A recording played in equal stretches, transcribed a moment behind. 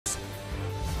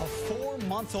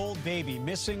4-month-old baby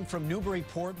missing from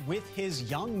Newburyport with his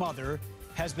young mother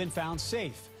has been found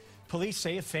safe. Police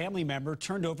say a family member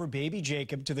turned over baby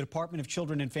Jacob to the Department of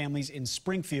Children and Families in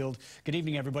Springfield. Good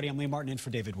evening, everybody. I'm Lee Martin in for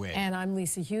David Wade. And I'm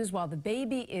Lisa Hughes. While the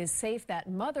baby is safe, that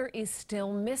mother is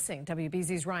still missing.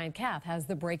 WBZ's Kath has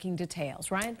the breaking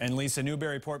details. Ryan? And Lisa,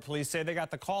 Newburyport police say they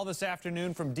got the call this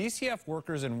afternoon from DCF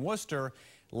workers in Worcester,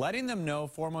 letting them know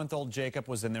 4-month-old Jacob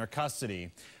was in their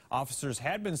custody. Officers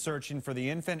had been searching for the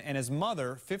infant and his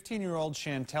mother, 15-year-old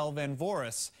Chantel Van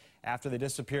Voris, after they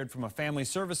disappeared from a family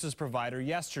services provider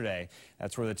yesterday.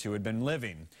 That's where the two had been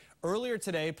living. Earlier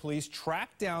today, police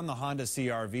tracked down the Honda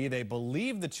CR-V they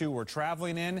believe the two were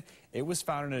traveling in. It was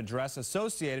found at an address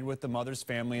associated with the mother's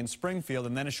family in Springfield,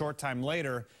 and then a short time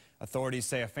later, authorities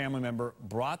say a family member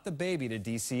brought the baby to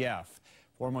DCF.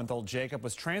 4-month-old Jacob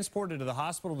was transported to the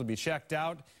hospital to be checked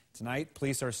out. Tonight,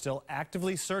 police are still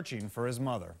actively searching for his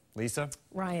mother. Lisa?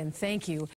 Ryan, thank you.